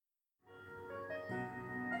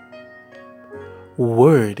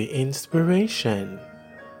Word Inspiration.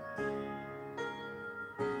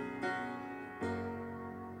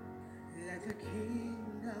 Let the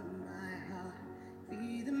king of my heart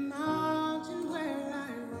be the mountain where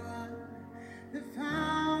I run, the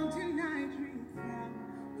fountain I drink from.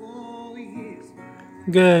 Oh, yes.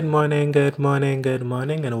 Good morning,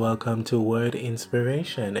 and welcome to Word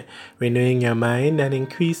Inspiration, renewing your mind and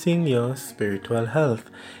increasing your spiritual health.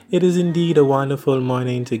 It is indeed a wonderful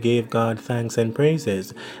morning to give God thanks and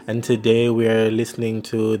praises, and today we are listening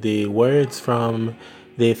to the words from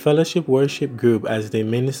the Fellowship Worship Group as they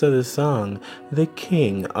minister the song, The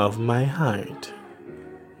King of My Heart.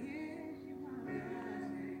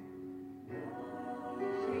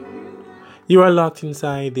 You are locked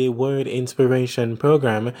inside the Word Inspiration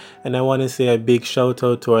program, and I want to say a big shout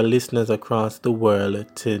out to our listeners across the world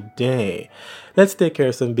today. Let's take care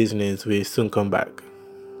of some business. We soon come back.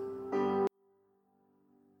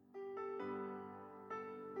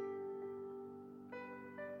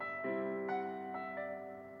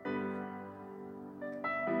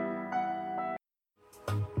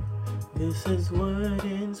 This is Word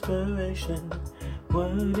Inspiration,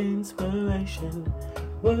 Word Inspiration,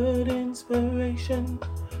 Word Inspiration,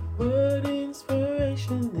 Word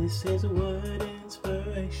Inspiration. This is Word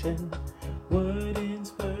Inspiration, Word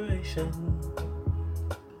Inspiration.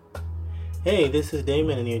 Hey, this is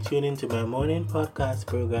Damon, and you're tuning into my morning podcast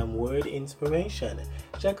program, Word Inspiration.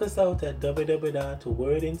 Check us out at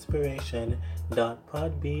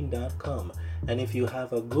www.wordinspiration.podbean.com. And if you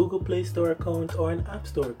have a Google Play Store account or an App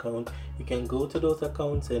Store account, you can go to those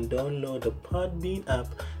accounts and download the Podbean app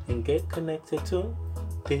and get connected to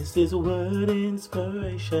This is Word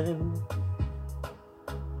Inspiration.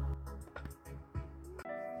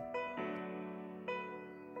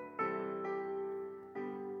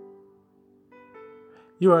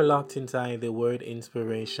 You are locked inside the Word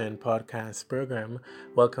Inspiration podcast program.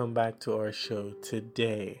 Welcome back to our show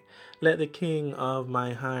today. Let the King of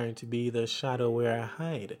my heart be the shadow where I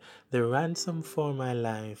hide, the ransom for my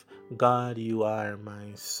life. God, you are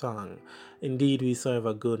my song. Indeed, we serve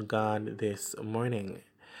a good God this morning.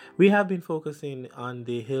 We have been focusing on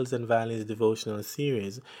the Hills and Valleys devotional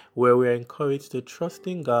series, where we are encouraged to trust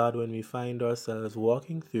in God when we find ourselves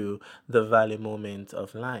walking through the valley moments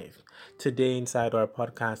of life. Today, inside our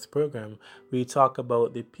podcast program, we talk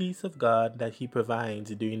about the peace of God that He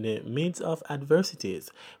provides during the midst of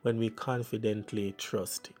adversities when we confidently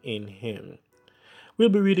trust in Him. We'll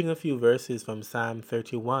be reading a few verses from Psalm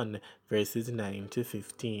 31, verses 9 to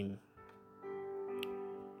 15.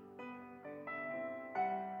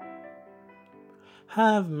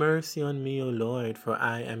 Have mercy on me, O Lord, for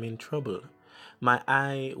I am in trouble. My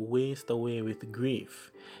eye wastes away with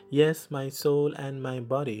grief. Yes, my soul and my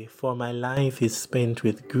body, for my life is spent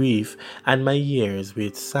with grief, and my years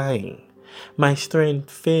with sighing. My strength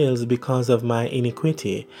fails because of my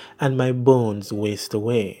iniquity, and my bones waste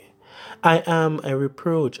away. I am a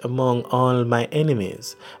reproach among all my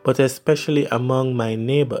enemies, but especially among my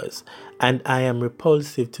neighbors, and I am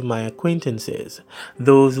repulsive to my acquaintances.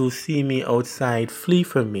 Those who see me outside flee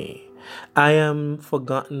from me. I am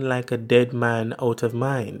forgotten like a dead man out of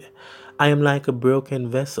mind. I am like a broken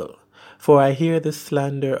vessel, for I hear the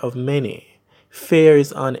slander of many. Fear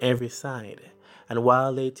is on every side, and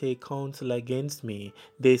while they take counsel against me,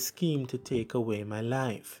 they scheme to take away my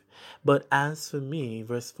life. But as for me,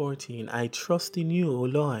 verse 14, I trust in you, O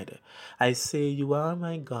Lord. I say, you are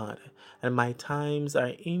my God, and my times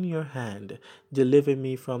are in your hand. Deliver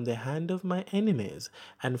me from the hand of my enemies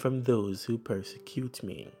and from those who persecute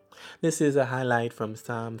me. This is a highlight from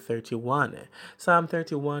Psalm 31. Psalm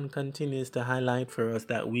 31 continues to highlight for us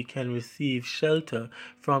that we can receive shelter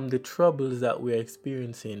from the troubles that we're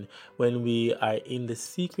experiencing when we are in the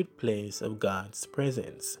secret place of God's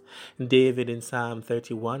presence. David in Psalm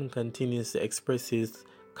 31 continues to express his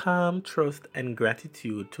calm trust and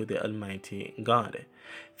gratitude to the Almighty God.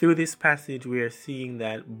 Through this passage, we are seeing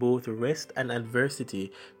that both rest and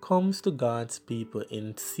adversity comes to God's people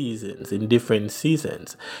in seasons, in different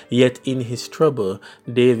seasons. Yet in his trouble,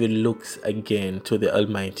 David looks again to the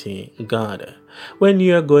Almighty God. When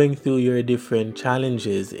you are going through your different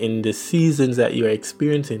challenges in the seasons that you are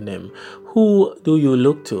experiencing them, who do you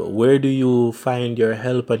look to? Where do you find your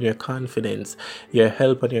help and your confidence? Your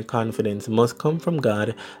help and your confidence must come from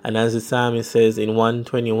God. And as the psalmist says in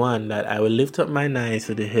 121, that I will lift up mine eyes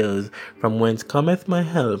to the hills, from whence cometh my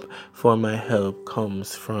help, for my help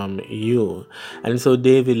comes from you. And so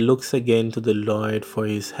David looks again to the Lord for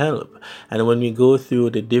his help. And when we go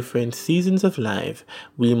through the different seasons of life,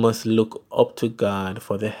 we must look up to God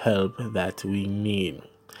for the help that we need.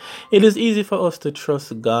 It is easy for us to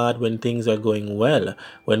trust God when things are going well,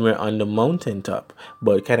 when we're on the mountaintop.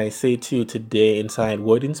 But can I say to you today, inside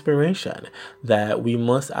Word Inspiration, that we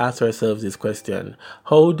must ask ourselves this question: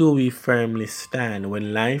 how do we firmly stand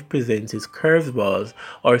when life presents its curveballs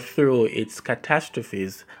or through its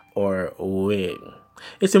catastrophes our way?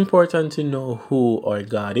 It's important to know who our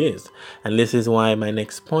God is. And this is why my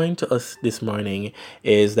next point to us this morning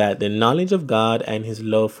is that the knowledge of God and His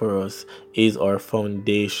love for us is our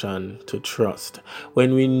foundation to trust.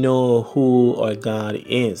 When we know who our God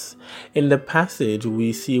is, in the passage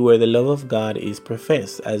we see where the love of God is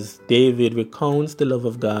professed, as David recounts the love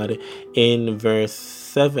of God in verse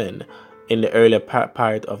 7. In the earlier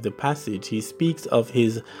part of the passage, he speaks of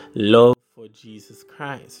his love for Jesus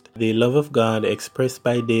Christ. The love of God expressed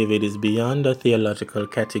by David is beyond a theological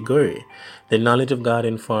category. The knowledge of God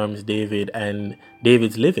informs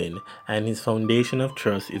David's living, and his foundation of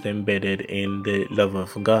trust is embedded in the love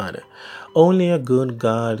of God. Only a good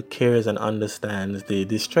God cares and understands the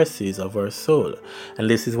distresses of our soul. And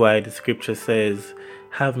this is why the scripture says,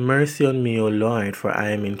 "Have mercy on me, O Lord, for I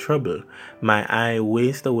am in trouble. My eye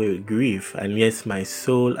wastes away with grief, and yes, my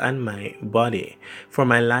soul and my body. For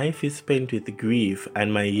my life is spent with grief,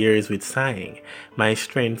 and my years with sighing. My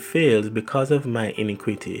strength fails because of my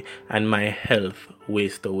iniquity, and my health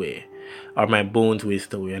wastes away." Or my bones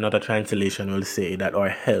waste away. Another translation will say that our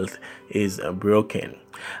health is broken.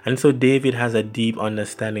 And so David has a deep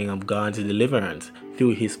understanding of God's deliverance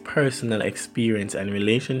through his personal experience and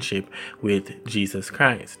relationship with Jesus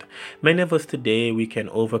Christ. Many of us today, we can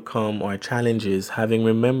overcome our challenges having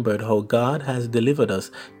remembered how God has delivered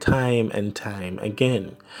us time and time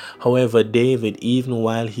again. However, David, even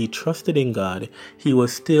while he trusted in God, he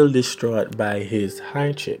was still distraught by his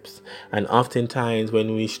hardships. And oftentimes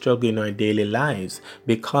when we struggle in our daily lives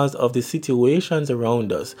because of the situations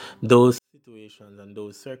around us, those situations and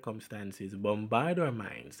those circumstances bombard our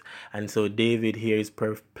minds. And so David here is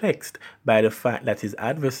perplexed by the fact that his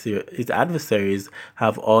adversaries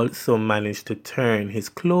have also managed to turn his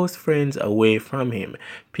close friends away from him,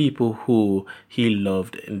 people who he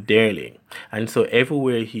loved dearly. And so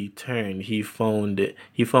everywhere he turned, he found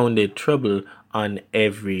a trouble on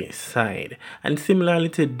every side. And similarly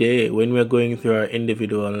today, when we're going through our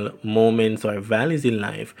individual moments or valleys in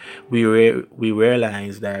life, we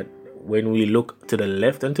realize that when we look to the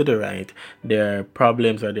left and to the right, there are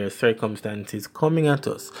problems or there are circumstances coming at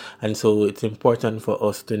us. And so it's important for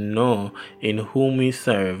us to know in whom we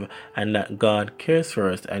serve and that God cares for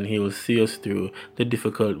us and He will see us through the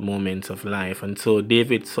difficult moments of life. And so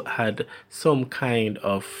David had some kind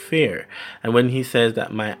of fear. And when he says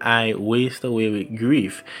that my eye wastes away with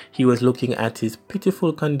grief, he was looking at his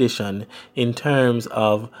pitiful condition in terms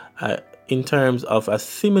of a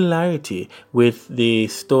similarity with the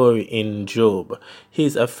story in Job.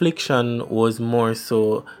 His affliction was more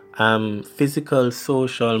so physical,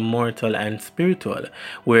 social, mortal, and spiritual,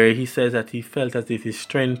 where he says that he felt as if his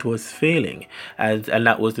strength was failing, and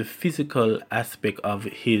that was the physical aspect of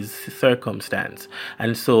his circumstance.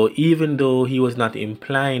 And so even though he was not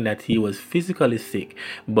implying that he was physically sick,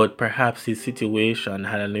 but perhaps his situation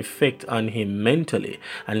had an effect on him mentally,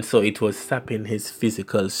 and so it was sapping his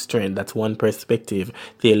physical strength. That's one perspective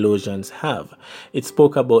theologians have. It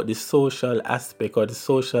spoke about the social aspect or the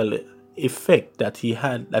social effect that he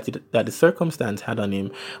had, that the circumstance had on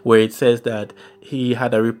him, where it says that he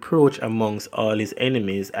had a reproach amongst all his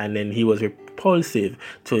enemies, and then he was repulsive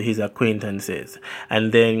to his acquaintances.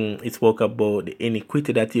 And then it spoke about the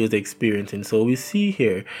iniquity that he was experiencing. So we see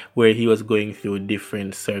here where he was going through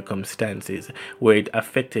different circumstances, where it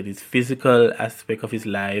affected his physical aspect of his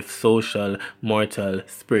life, social, mortal,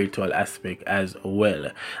 spiritual aspect as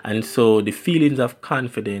well. And so the feelings of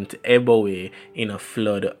confidence ebb away in a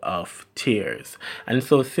flood of tears. And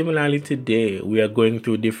so similarly today, we are going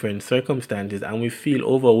through different circumstances and we feel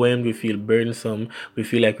overwhelmed, we feel burdensome, we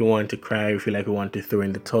feel like we want to cry, we feel like we want to throw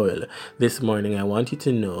in the towel. This morning, I want you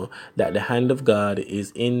to know that the hand of God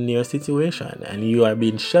is in your situation and you are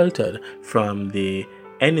being sheltered from the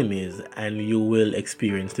enemies, and you will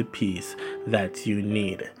experience the peace that you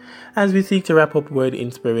need. As we seek to wrap up word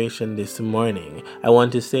inspiration this morning, I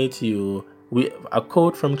want to say to you, a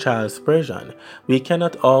quote from Charles Spurgeon: "We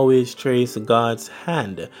cannot always trace God's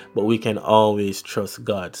hand, but we can always trust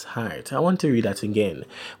God's heart." I want to read that again.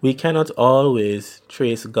 We cannot always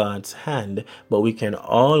trace God's hand, but we can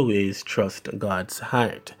always trust God's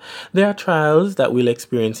heart. There are trials that we'll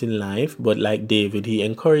experience in life, but like David, he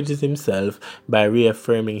encourages himself by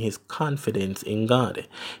reaffirming his confidence in God.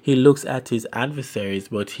 He looks at his adversaries,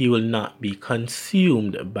 but he will not be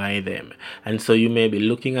consumed by them. And so you may be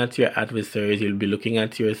looking at your adversaries answers, you'll be looking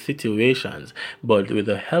at your situations, but with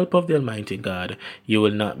the help of the Almighty God, you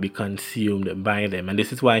will not be consumed by them. And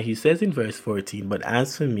this is why he says in verse 14, but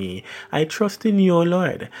as for me, I trust in you, O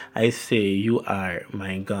Lord. I say, you are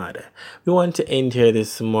my God. We want to end here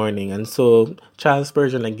this morning. And so Charles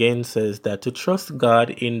Spurgeon again says that to trust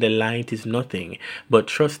God in the light is nothing, but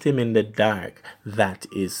trust him in the dark, that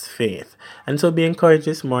is faith. And so be encouraged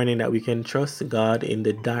this morning that we can trust God in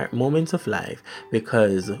the dark moments of life,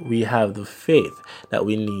 because we have the faith that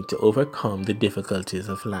we need to overcome the difficulties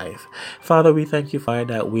of life. Father, we thank you for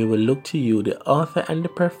that we will look to you, the author and the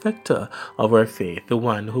perfecter of our faith, the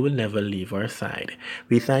one who will never leave our side.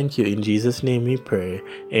 We thank you. In Jesus' name we pray.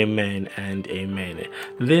 Amen and amen.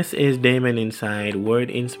 This is Damon Inside Word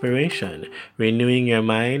Inspiration, renewing your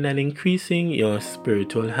mind and increasing your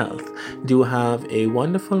spiritual health. Do have a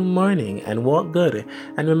wonderful morning and walk good.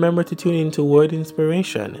 And remember to tune into Word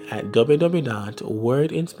Inspiration at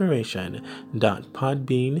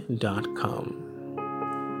www.wordinspiration.podbean.com.